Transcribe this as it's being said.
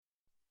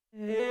Hey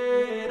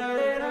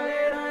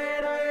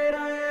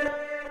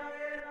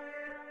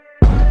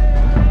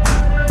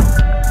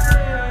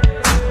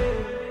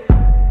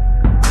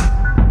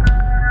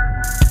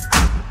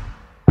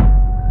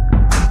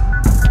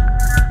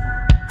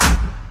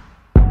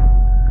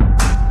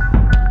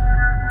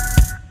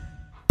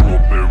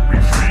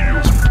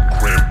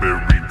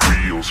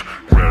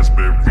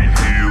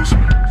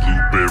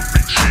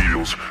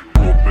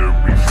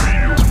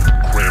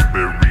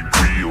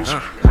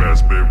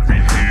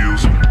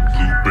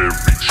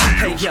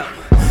yo,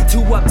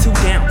 2 up, 2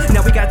 down.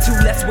 Now we got 2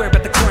 left, swear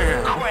about the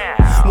crown.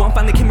 One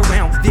finally came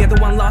around, the other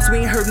one lost, we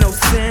ain't heard no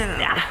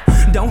sound.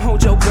 Don't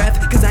hold your breath,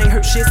 cause I ain't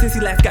heard shit since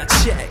he last got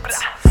checked.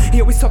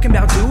 He always talking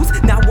about dues,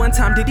 not one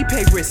time did he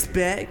pay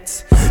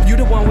respect. You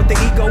the one with the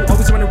ego,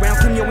 always run around,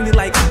 claim yo when you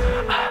like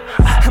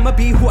I'ma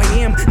be who I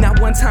am, not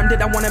one time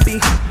did I wanna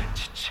be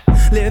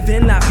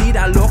living la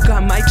vida loca,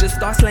 might just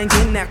start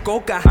slanging that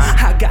coca.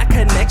 I got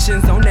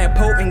connections on that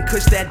potent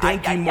kush, that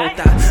danky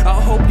mota. I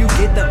hope you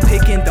get the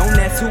picking, don't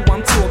ask who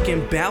I'm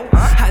talking about.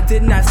 I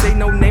did not say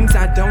no names,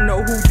 I don't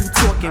know who you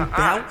talking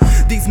about.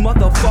 These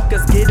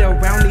motherfuckers get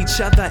around each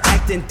other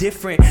acting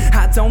different.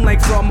 I don't like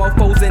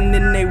fromophones and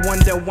then they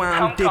wonder why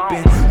I'm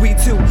dipping. We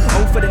too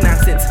old for the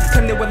nonsense,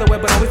 claim they well aware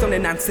but always on the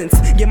nonsense.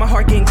 Yeah, my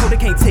heart getting cold, I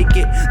can't take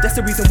it. That's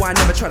the reason why I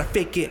never try to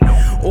fake it.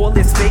 All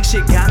this fake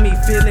shit got me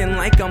feeling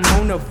like I'm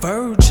on the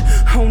verge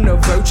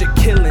of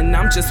killing.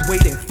 I'm just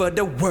waiting for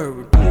the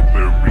word.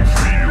 Strawberry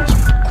fields,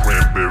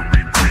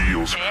 cranberry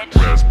peels,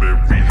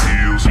 raspberry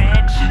hills,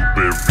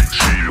 blueberry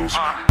chills.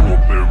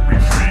 Strawberry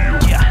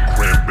fields,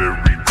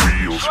 cranberry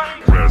peels,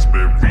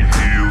 raspberry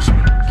hills,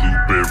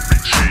 blueberry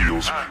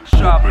chills.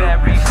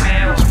 Strawberry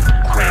fields,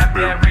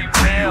 cranberry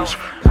peels,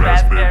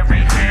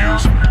 raspberry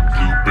hills,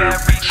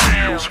 blueberry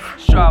chills.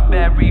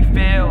 Strawberry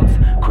fields,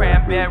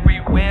 cranberry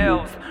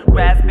wheels,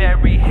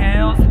 raspberry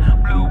hills,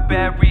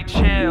 blueberry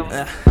chills.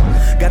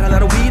 Got a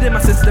lot of weed in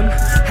my system.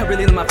 I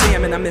really love my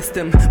fam and I missed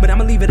them, but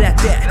I'ma leave it at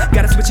that.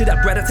 Gotta switch it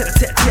up,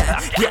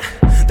 rat-a-tat-tat-tat. Yeah,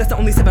 that's the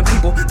only 7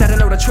 people that I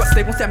know to trust.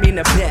 They won't stab me in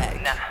the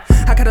bag.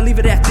 I gotta leave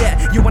it at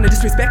that. You wanna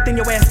disrespect, then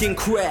your ass getting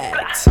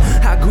cracked.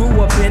 I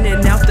grew up in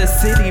and out the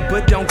city,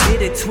 but don't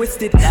get it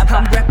twisted.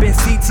 I'm rapping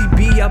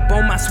CTB up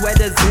on my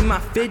sweaters and my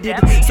fitted.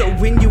 So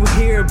when you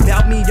hear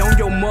about me on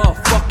your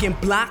motherfucking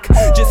block,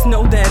 just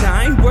know that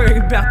I ain't worried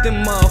about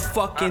them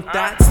motherfucking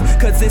thoughts.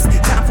 Cause it's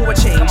time for a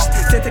change.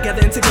 Stand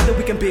together and together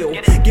we can build.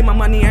 Get my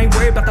money, I ain't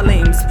worried about the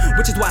lames,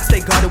 which is why I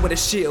stay guarded with a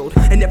shield.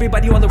 And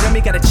everybody all around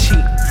me gotta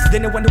cheat.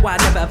 Then they wonder why I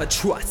never ever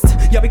trust.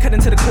 Y'all be cutting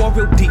to the core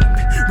real deep.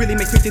 Really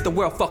makes me think the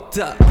world fucked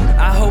up.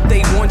 I hope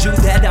they warned you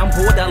that I'm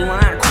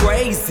borderline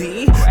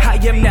crazy. I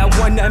am that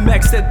one, that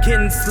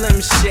Mexican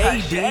Slim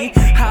Shady.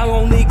 I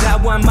only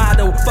got one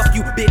motto, fuck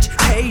you bitch,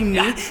 pay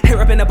me. Hair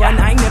up in a bun,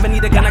 I ain't never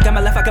need a gun. I got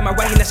my left, I got my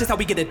right, and that's just how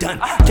we get it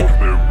done.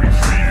 Strawberry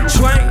fields,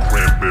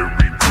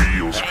 cranberry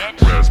peels,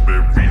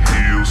 raspberry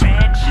hills,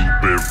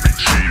 blueberry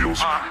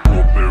chills.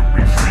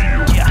 Strawberry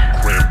fields,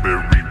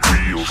 cranberry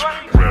peels,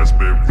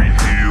 raspberry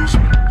hills,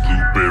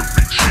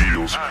 blueberry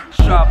chills.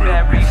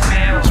 Strawberry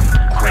fields,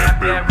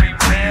 cranberry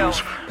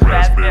wheels,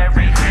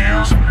 raspberry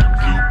hills,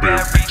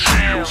 blueberry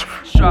chills.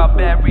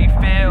 Strawberry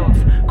fields,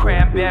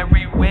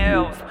 cranberry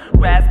wheels,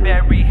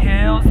 raspberry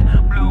hills,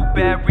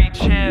 blueberry